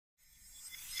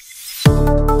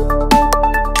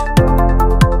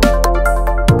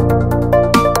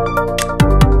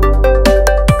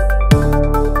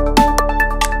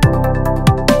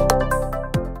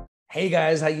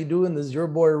guys, how you doing? This is your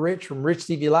boy Rich from Rich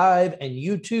TV Live, and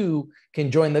you too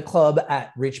can join the club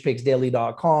at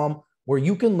richpicksdaily.com, where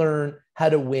you can learn how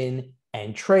to win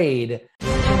and trade.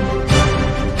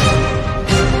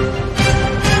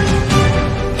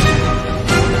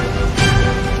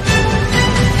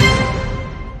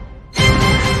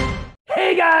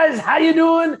 Hey guys, how you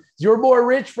doing? It's your boy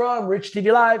Rich from Rich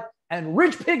TV Live and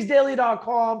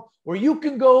richpicksdaily.com, where you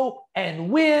can go and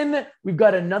win. We've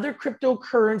got another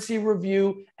cryptocurrency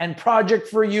review and project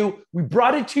for you. We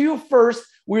brought it to you first.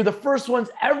 We're the first ones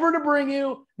ever to bring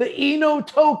you the Eno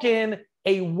token,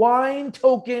 a wine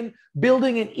token,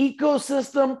 building an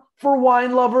ecosystem for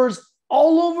wine lovers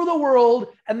all over the world.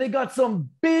 And they got some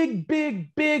big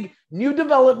new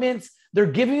developments. They're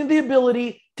giving you the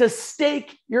ability to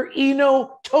stake your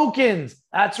Eno tokens.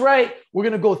 That's right. We're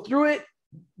going to go through it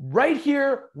right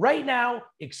here, right now,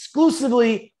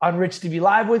 exclusively on Rich TV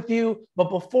Live with you.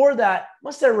 But before that,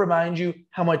 must I remind you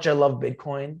how much I love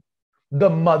Bitcoin, the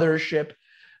mothership.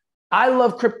 I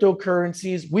love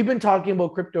cryptocurrencies. We've been talking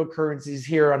about cryptocurrencies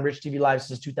here on Rich TV Live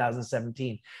since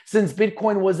 2017, since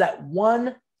Bitcoin was at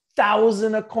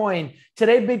 1,000 a coin.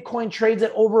 Today, Bitcoin trades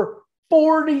at over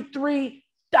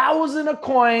 43,000 a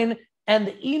coin, and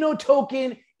the Eno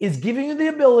token is giving you the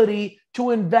ability to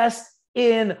invest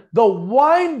in the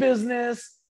wine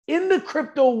business, in the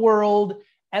crypto world.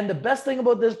 And the best thing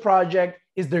about this project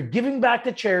is they're giving back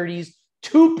to charities.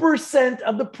 2%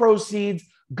 of the proceeds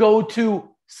go to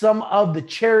some of the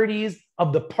charities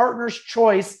of the partner's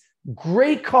choice.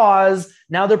 Great cause.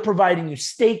 Now they're providing you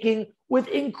staking with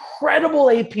incredible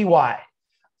APY.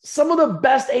 Some of the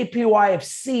best APY I've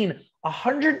seen,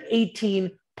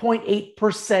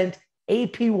 118.8%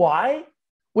 APY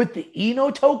with the Eno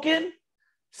token.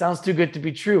 Sounds too good to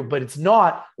be true, but it's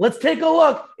not. Let's take a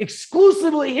look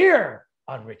exclusively here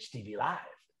on Rich TV Live.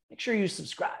 Make sure you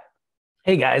subscribe.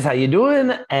 Hey guys, how you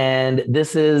doing? And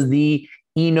this is the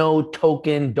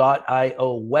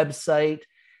enotoken.io website.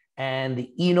 And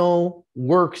the Eno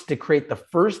works to create the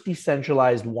first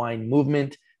decentralized wine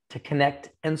movement to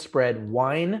connect and spread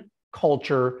wine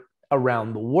culture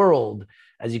around the world.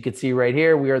 As you can see right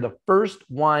here, we are the first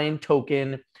wine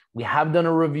token. We have done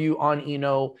a review on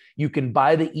Eno. You can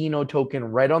buy the Eno token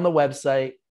right on the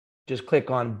website. Just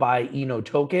click on buy Eno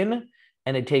token,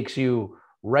 and it takes you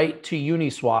right to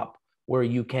Uniswap, where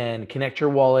you can connect your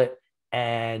wallet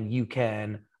and you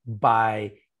can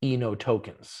buy Eno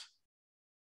tokens.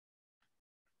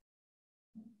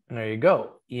 And there you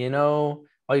go. Eno,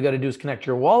 all you got to do is connect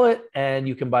your wallet and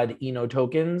you can buy the Eno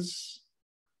tokens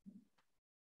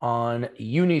on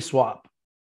Uniswap.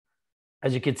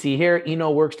 As you can see here,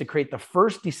 Eno works to create the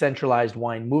first decentralized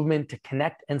wine movement to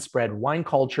connect and spread wine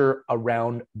culture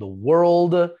around the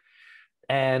world.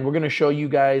 And we're going to show you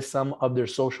guys some of their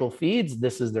social feeds.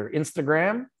 This is their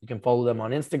Instagram. You can follow them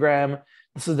on Instagram.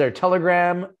 This is their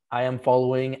Telegram. I am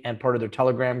following and part of their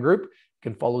Telegram group. You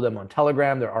can follow them on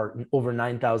Telegram. There are over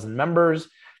 9,000 members.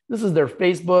 This is their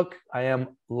Facebook. I am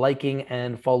liking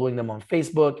and following them on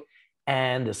Facebook.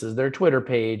 And this is their Twitter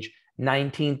page,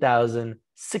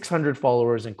 19,600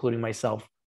 followers, including myself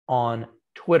on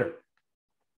Twitter.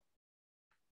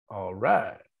 All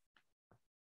right.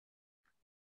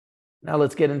 Now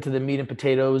let's get into the meat and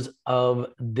potatoes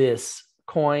of this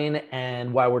coin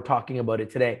and why we're talking about it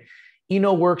today.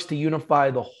 Eno works to unify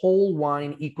the whole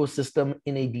wine ecosystem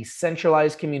in a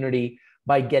decentralized community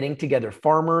by getting together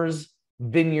farmers,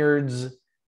 vineyards,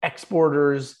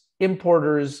 exporters,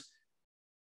 importers,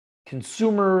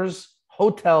 consumers,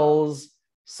 hotels,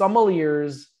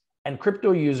 sommeliers, and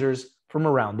crypto users from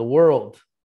around the world.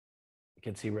 You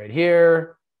can see right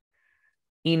here,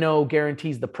 Eno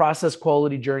guarantees the process,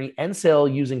 quality, journey, and sale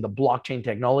using the blockchain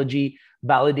technology,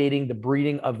 validating the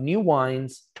breeding of new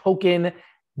wines, token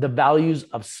the values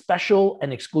of special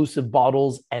and exclusive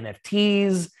bottles,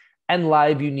 NFTs, and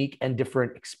live, unique, and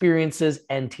different experiences,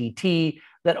 NTT,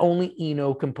 that only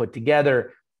Eno can put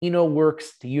together. Eno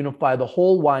works to unify the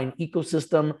whole wine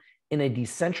ecosystem in a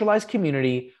decentralized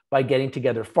community by getting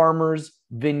together farmers,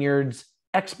 vineyards,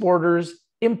 exporters,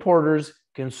 importers,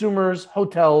 consumers,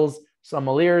 hotels,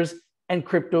 sommeliers, and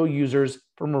crypto users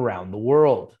from around the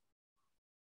world.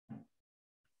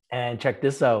 And check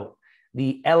this out.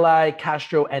 The Eli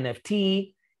Castro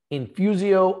NFT,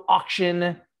 Infusio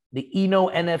auction, the Eno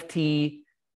NFT,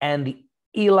 and the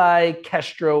Eli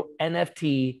Castro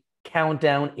NFT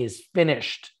countdown is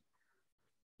finished.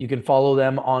 You can follow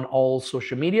them on all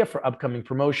social media for upcoming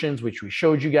promotions, which we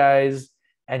showed you guys.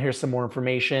 And here's some more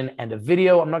information and a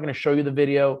video. I'm not going to show you the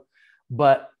video,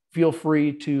 but feel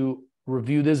free to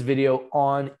review this video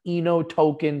on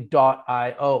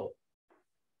enotoken.io.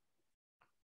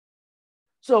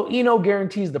 So Eno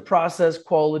guarantees the process,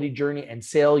 quality, journey, and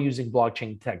sale using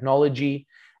blockchain technology.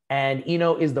 And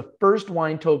Eno is the first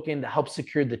wine token to help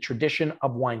secure the tradition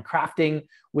of wine crafting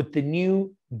with the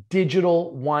new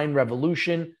digital wine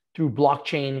revolution through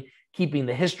blockchain, keeping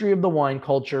the history of the wine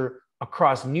culture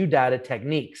across new data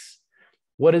techniques.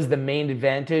 What is the main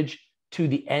advantage to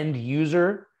the end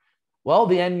user? Well,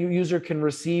 the end user can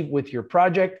receive with your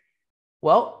project.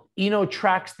 Well, Eno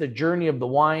tracks the journey of the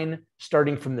wine,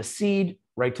 starting from the seed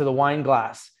right to the wine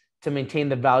glass, to maintain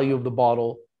the value of the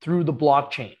bottle through the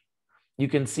blockchain. You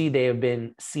can see they have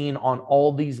been seen on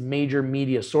all these major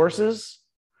media sources.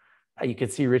 You can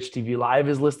see Rich TV Live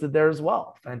is listed there as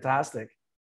well. Fantastic.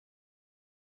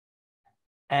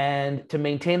 And to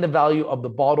maintain the value of the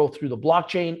bottle through the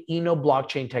blockchain, Eno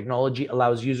blockchain technology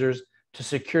allows users to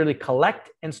securely collect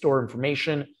and store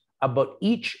information about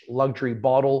each luxury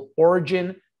bottle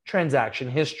origin, transaction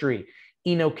history.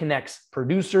 Eno connects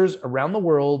producers around the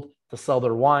world to sell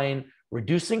their wine,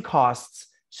 reducing costs,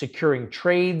 securing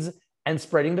trades, and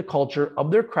spreading the culture of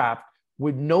their craft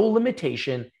with no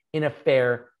limitation in a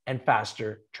fair and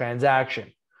faster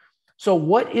transaction. So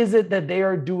what is it that they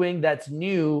are doing that's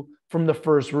new from the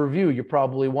first review? You're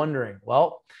probably wondering.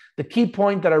 Well, the key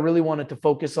point that I really wanted to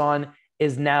focus on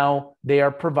is now they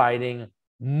are providing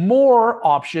more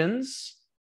options.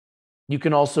 You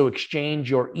can also exchange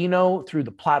your Eno through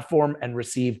the platform and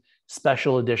receive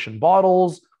special edition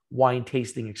bottles, wine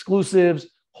tasting exclusives,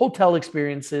 hotel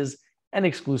experiences, and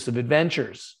exclusive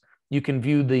adventures. You can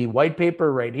view the white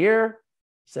paper right here.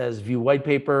 It says view white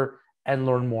paper and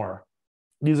learn more.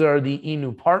 These are the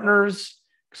Eno partners,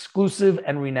 exclusive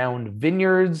and renowned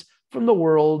vineyards from the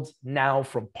world, now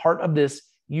from part of this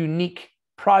unique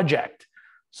project.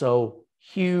 So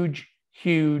huge,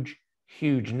 huge,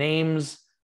 huge names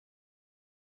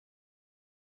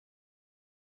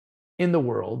in the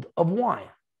world of wine.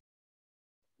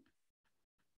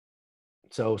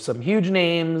 So some huge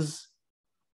names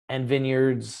and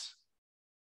vineyards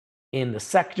in the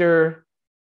sector.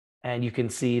 And you can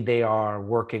see they are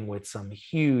working with some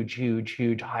huge, huge,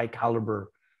 huge high caliber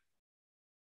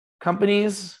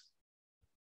companies,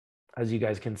 as you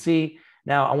guys can see.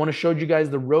 Now, I want to show you guys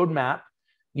the roadmap.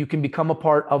 You can become a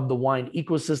part of the wine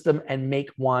ecosystem and make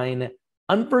wine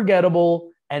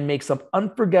unforgettable and make some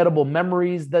unforgettable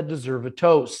memories that deserve a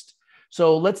toast.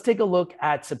 So let's take a look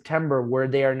at September, where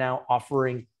they are now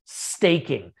offering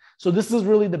staking. So this is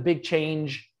really the big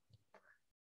change.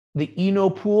 The Eno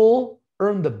pool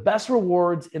earn the best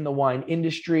rewards in the wine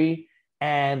industry.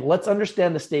 And let's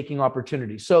understand the staking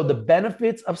opportunity. So the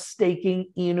benefits of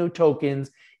staking Eno tokens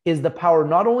is the power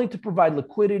not only to provide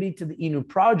liquidity to the Eno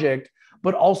project,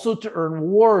 but also to earn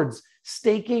rewards.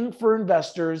 Staking for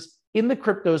investors in the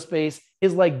crypto space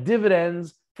is like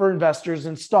dividends for investors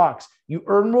in stocks. You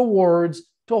earn rewards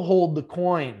to hold the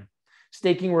coin.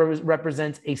 Staking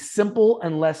represents a simple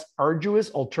and less arduous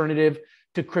alternative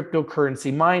to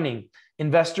cryptocurrency mining.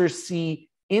 Investors see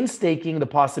in staking the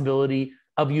possibility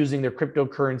of using their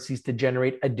cryptocurrencies to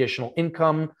generate additional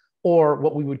income, or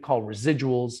what we would call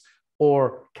residuals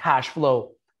or cash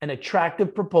flow, an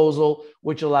attractive proposal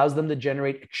which allows them to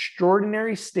generate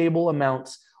extraordinary stable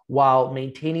amounts while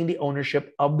maintaining the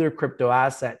ownership of their crypto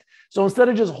asset. So instead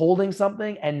of just holding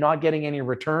something and not getting any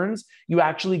returns, you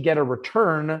actually get a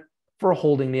return for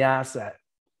holding the asset.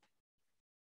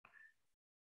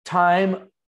 Time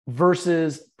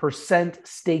versus percent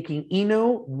staking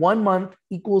Eno, 1 month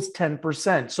equals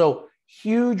 10%. So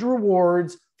huge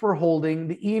rewards for holding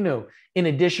the Eno. In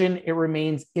addition, it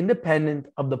remains independent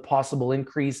of the possible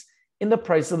increase in the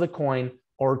price of the coin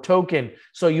or token.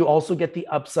 So you also get the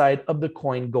upside of the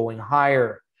coin going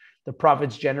higher. The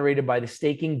profits generated by the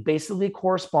staking basically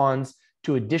corresponds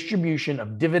to a distribution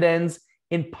of dividends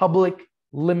in public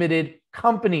limited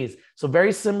companies. So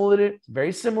very similar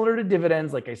to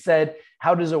dividends. Like I said,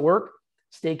 how does it work?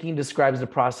 Staking describes the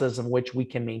process in which we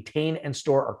can maintain and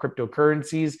store our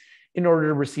cryptocurrencies in order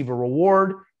to receive a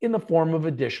reward in the form of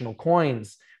additional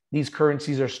coins. These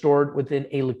currencies are stored within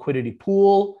a liquidity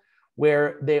pool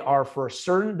where they are for a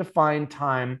certain defined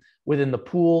time within the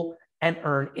pool and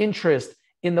earn interest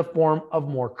in the form of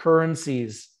more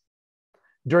currencies.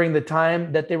 During the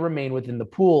time that they remain within the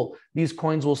pool, these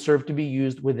coins will serve to be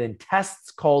used within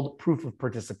tests called proof of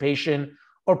participation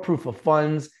or proof of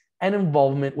funds and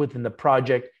involvement within the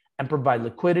project, and provide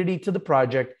liquidity to the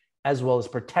project as well as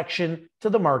protection to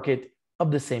the market of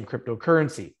the same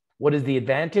cryptocurrency. What is the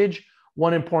advantage?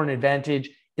 One important advantage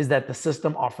is that the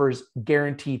system offers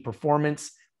guaranteed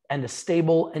performance and a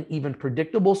stable and even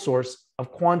predictable source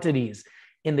of quantities.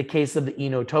 In the case of the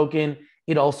Eno token,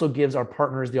 it also gives our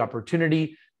partners the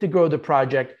opportunity to grow the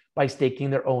project by staking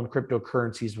their own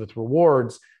cryptocurrencies with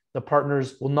rewards. The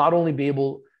partners will not only be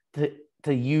able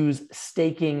to use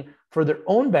staking for their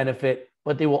own benefit,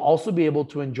 but they will also be able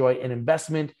to enjoy an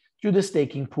investment through the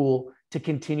staking pool to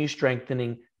continue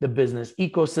strengthening the business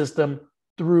ecosystem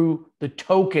through the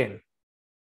token.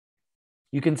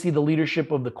 You can see the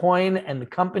leadership of the coin and the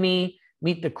company.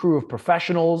 Meet the crew of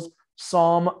professionals.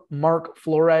 Mark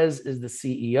Flores is the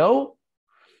CEO.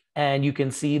 And you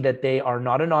can see that they are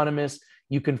not anonymous.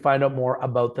 You can find out more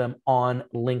about them on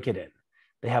LinkedIn.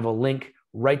 They have a link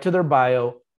right to their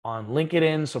bio on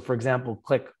LinkedIn. So for example,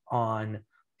 click on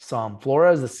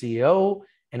Flores, the CEO,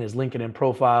 and his LinkedIn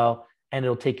profile, and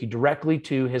it'll take you directly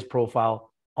to his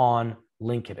profile on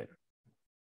LinkedIn.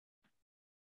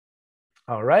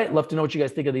 All right, love to know what you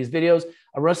guys think of these videos.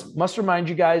 I must remind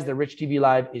you guys that Rich TV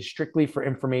Live is strictly for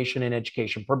information and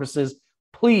education purposes.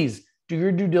 Please do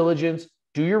your due diligence,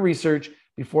 do your research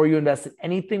before you invest in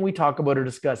anything we talk about or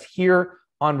discuss here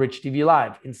on Rich TV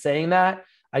Live. In saying that,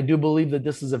 I do believe that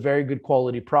this is a very good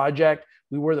quality project.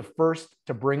 We were the first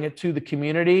to bring it to the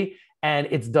community, and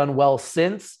it's done well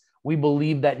since. We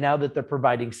believe that now that they're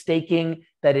providing staking,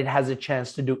 that it has a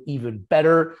chance to do even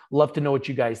better. Love to know what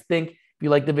you guys think. If you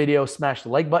like the video, smash the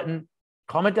like button,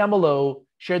 comment down below,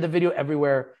 share the video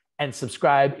everywhere, and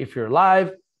subscribe if you're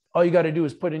live. All you got to do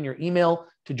is put in your email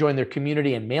to join their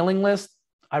community and mailing list.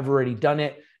 I've already done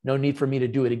it. No need for me to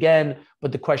do it again.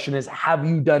 But the question is, have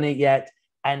you done it yet?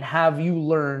 And have you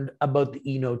learned about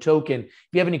the Eno token? If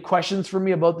you have any questions for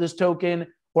me about this token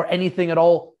or anything at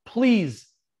all, please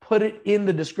put it in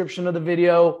the description of the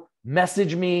video.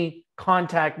 Message me,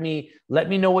 contact me. Let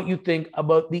me know what you think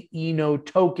about the Eno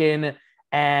token.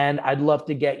 And I'd love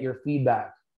to get your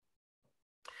feedback.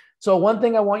 So one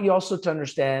thing I want you also to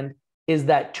understand is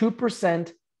that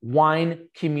 2% wine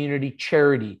community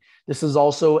charity. This is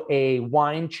also a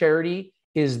wine charity,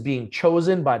 is being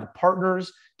chosen by the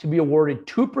partners to be awarded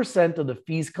 2% of the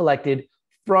fees collected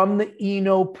from the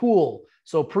Eno pool.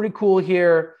 So pretty cool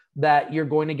here that you're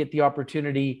going to get the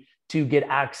opportunity to get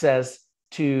access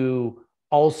to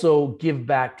also give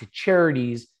back to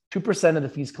charities. 2% of the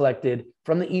fees collected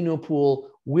from the Eno pool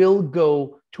will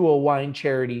go to a wine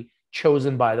charity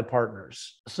chosen by the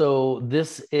partners. So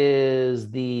this is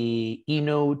the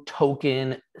Eno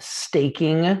token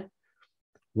staking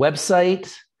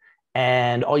website.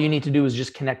 And all you need to do is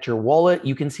just connect your wallet.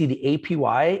 You can see the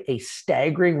APY, a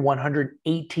staggering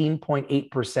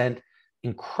 118.8%,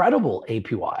 incredible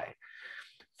APY.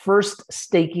 First,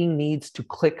 staking needs to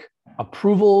click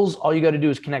approvals. All you got to do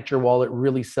is connect your wallet.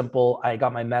 Really simple. I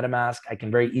got my MetaMask. I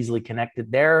can very easily connect it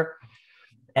there.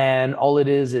 And all it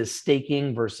is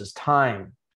staking versus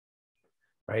time.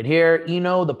 Right here,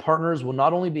 Eno, the partners will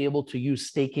not only be able to use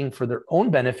staking for their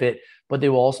own benefit, but they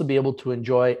will also be able to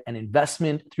enjoy an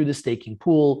investment through the staking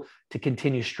pool to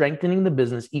continue strengthening the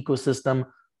business ecosystem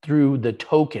through the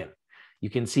token. You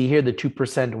can see here the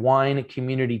 2% wine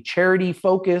community charity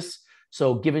focus.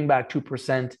 So giving back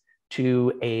 2%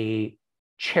 to a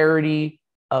charity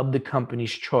of the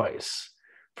company's choice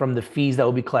from the fees that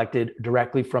will be collected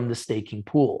directly from the staking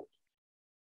pool.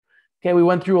 Okay, we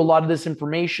went through a lot of this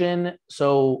information,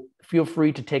 so feel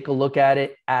free to take a look at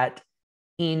it at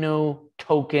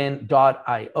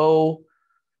enotoken.io.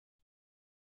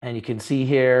 And you can see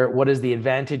here, what is the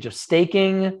advantage of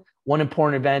staking? One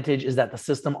important advantage is that the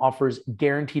system offers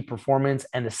guaranteed performance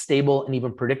and a stable and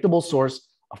even predictable source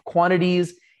of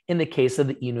quantities in the case of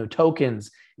the Eno tokens.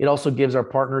 It also gives our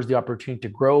partners the opportunity to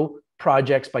grow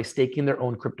projects by staking their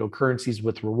own cryptocurrencies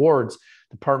with rewards.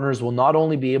 The partners will not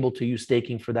only be able to use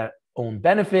staking for that own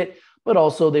benefit, but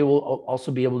also they will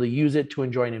also be able to use it to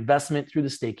enjoy an investment through the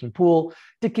staking pool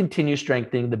to continue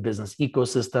strengthening the business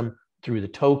ecosystem through the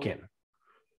token.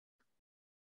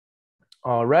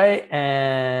 All right,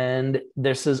 and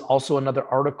this is also another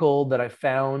article that I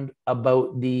found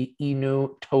about the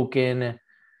Eno token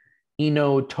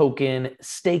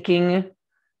staking. You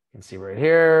can see right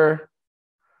here.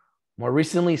 More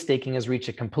recently, staking has reached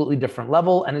a completely different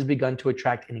level and has begun to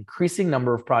attract an increasing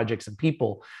number of projects and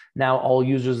people. Now, all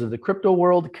users of the crypto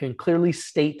world can clearly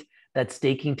state that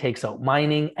staking takes out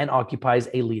mining and occupies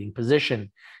a leading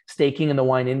position. Staking in the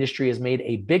wine industry has made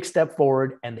a big step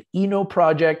forward, and the Eno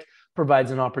project provides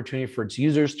an opportunity for its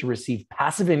users to receive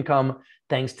passive income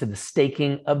thanks to the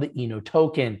staking of the Eno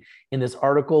token. In this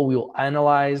article, we will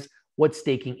analyze what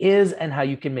staking is and how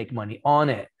you can make money on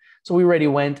it. So we already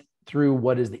went through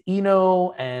what is the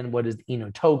Eno and what is the Eno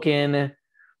token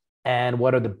and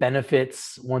what are the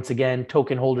benefits. Once again,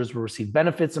 token holders will receive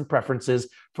benefits and preferences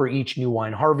for each new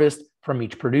wine harvest from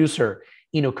each producer.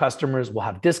 Eno customers will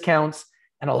have discounts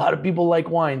And a lot of people like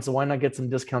wine, so why not get some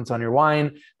discounts on your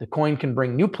wine? The coin can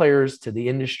bring new players to the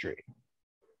industry.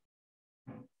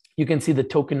 You can see the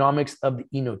tokenomics of the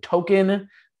Eno token.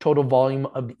 Total volume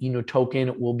of the Eno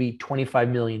token will be 25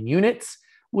 million units,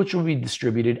 which will be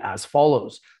distributed as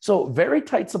follows. So very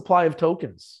tight supply of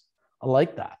tokens. I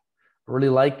like that. I really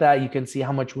like that. You can see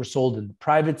how much were sold in the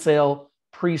private sale,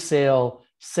 pre-sale,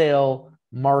 sale,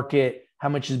 market, how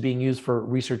much is being used for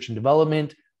research and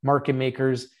development, market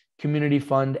makers, community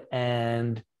fund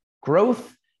and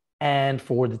growth, and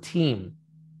for the team.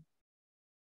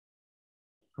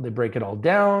 They break it all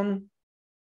down.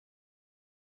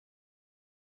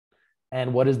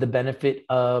 And what is the benefit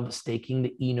of staking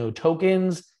the Eno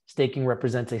tokens? Staking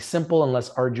represents a simple and less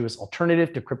arduous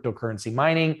alternative to cryptocurrency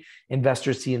mining.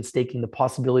 Investors see in staking the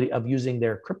possibility of using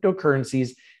their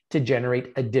cryptocurrencies to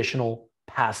generate additional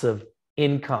passive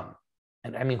income.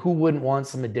 And I mean, who wouldn't want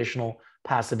some additional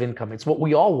passive income? It's what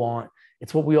we all want.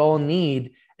 It's what we all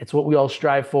need. It's what we all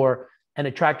strive for. An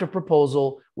attractive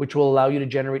proposal which will allow you to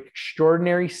generate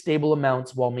extraordinary stable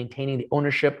amounts while maintaining the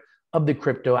ownership of the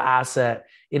crypto asset.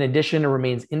 In addition, it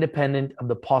remains independent of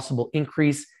the possible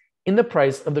increase in the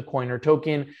price of the coin or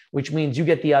token, which means you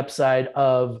get the upside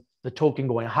of the token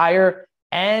going higher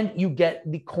and you get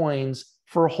the coins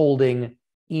for holding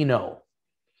Eno.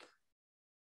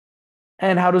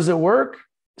 And how does it work?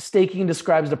 Staking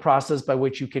describes the process by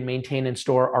which you can maintain and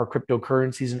store our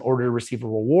cryptocurrencies in order to receive a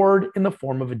reward in the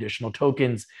form of additional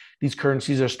tokens. These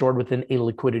currencies are stored within a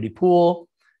liquidity pool,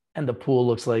 and the pool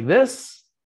looks like this.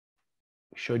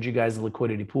 I showed you guys the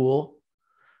liquidity pool,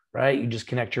 right? You just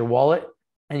connect your wallet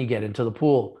and you get into the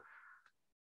pool,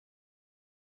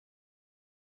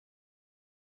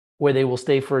 where they will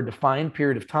stay for a defined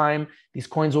period of time. These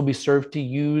coins will be served to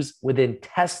use within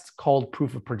tests called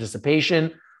proof of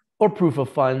participation or proof of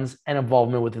funds and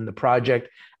involvement within the project,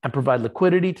 and provide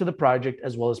liquidity to the project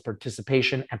as well as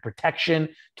participation and protection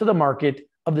to the market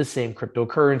of the same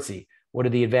cryptocurrency. What are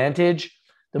the advantage?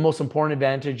 The most important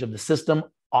advantage of the system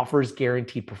offers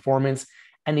guaranteed performance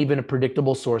and even a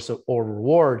predictable source of or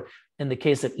reward. In the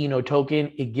case of Eno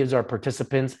token, it gives our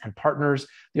participants and partners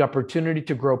the opportunity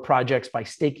to grow projects by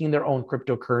staking their own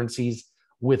cryptocurrencies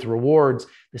with rewards.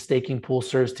 The staking pool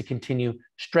serves to continue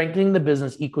strengthening the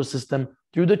business ecosystem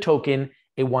through the token.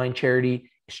 A wine charity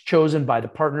is chosen by the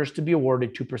partners to be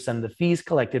awarded 2% of the fees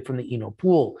collected from the Eno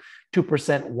pool.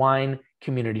 2% wine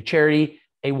community charity.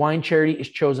 A wine charity is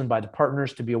chosen by the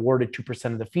partners to be awarded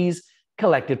 2% of the fees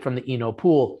collected from the Eno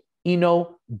pool.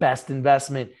 Eno best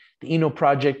investment. The Eno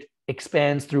project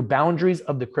expands through boundaries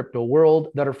of the crypto world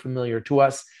that are familiar to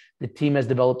us. The team has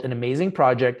developed an amazing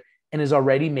project and is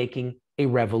already making a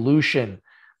revolution.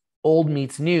 Old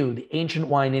meets new. The ancient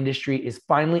wine industry is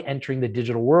finally entering the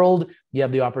digital world. You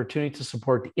have the opportunity to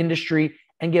support the industry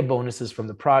and get bonuses from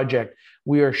the project.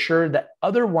 We are sure that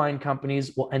other wine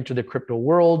companies will enter the crypto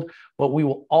world, but we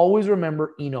will always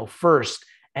remember Eno first.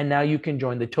 And now you can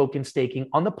join the token staking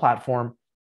on the platform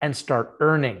and start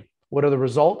earning. What are the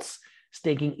results?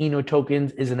 Staking Eno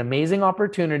tokens is an amazing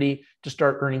opportunity to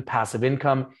start earning passive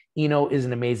income. Eno is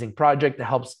an amazing project that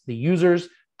helps the users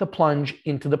to plunge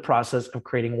into the process of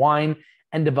creating wine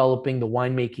and developing the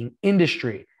winemaking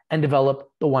industry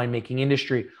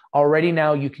Already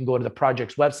now you can go to the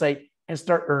project's website and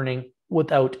start earning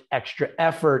without extra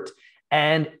effort.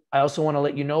 And I also want to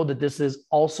let you know that this is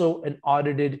also an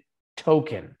audited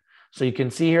token. So you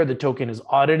can see here the token is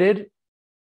audited.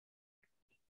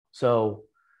 So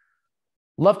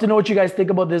love to know what you guys think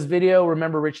about this video.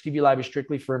 Remember, Rich TV Live is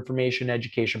strictly for information,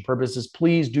 education purposes.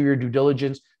 Please do your due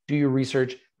diligence, do your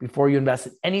research before you invest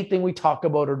in anything we talk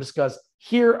about or discuss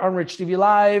here on Rich TV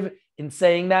Live. In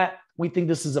saying that, we think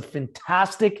this is a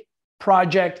fantastic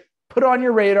project. Put it on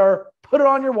your radar, put it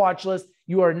on your watch list.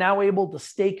 You are now able to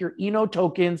stake your Eno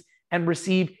tokens and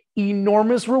receive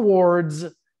enormous rewards.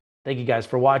 Thank you guys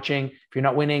for watching. If you're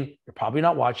not winning, you're probably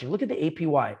not watching. Look at the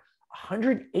APY.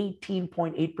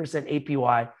 118.8%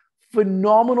 APY,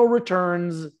 phenomenal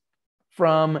returns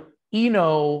from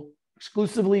Eno,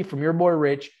 exclusively from your boy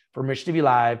Rich, from Rich TV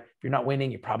Live. If you're not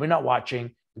winning, you're probably not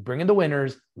watching. We bring in the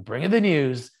winners, we bring in the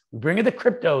news, we bring in the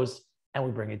cryptos, and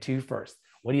we bring it to you first.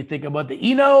 What do you think about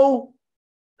the Eno?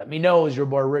 Let me know. It's your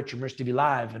boy Rich from Rich TV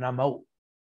Live, and I'm out.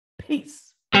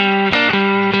 Peace.